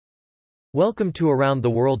Welcome to Around the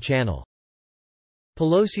World channel.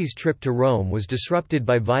 Pelosi's trip to Rome was disrupted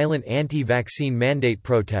by violent anti-vaccine mandate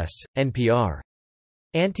protests, NPR.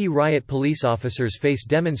 Anti-riot police officers face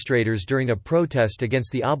demonstrators during a protest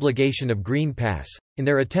against the obligation of Green Pass, in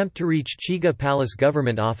their attempt to reach Chigi Palace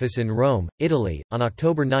government office in Rome, Italy, on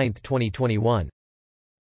October 9, 2021.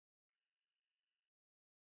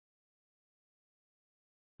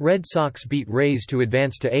 Red Sox beat Rays to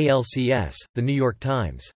advance to ALCS, The New York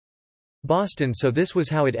Times. Boston. So this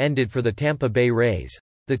was how it ended for the Tampa Bay Rays,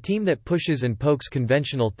 the team that pushes and pokes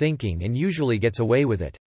conventional thinking and usually gets away with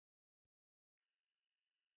it.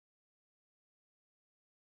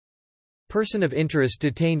 Person of interest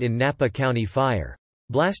detained in Napa County fire.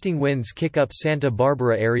 Blasting winds kick up Santa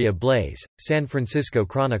Barbara area blaze, San Francisco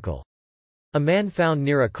Chronicle. A man found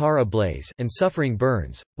near a car ablaze and suffering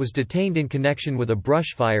burns, was detained in connection with a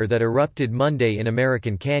brush fire that erupted Monday in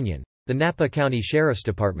American Canyon, the Napa County Sheriff's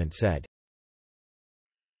Department said.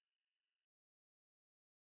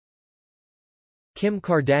 Kim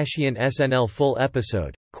Kardashian SNL full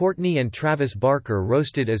episode, Kourtney and Travis Barker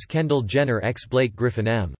roasted as Kendall Jenner ex Blake Griffin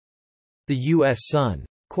M. The U.S. Sun.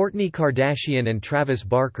 Kourtney Kardashian and Travis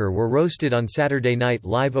Barker were roasted on Saturday Night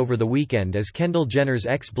Live over the weekend as Kendall Jenner's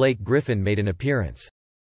ex Blake Griffin made an appearance.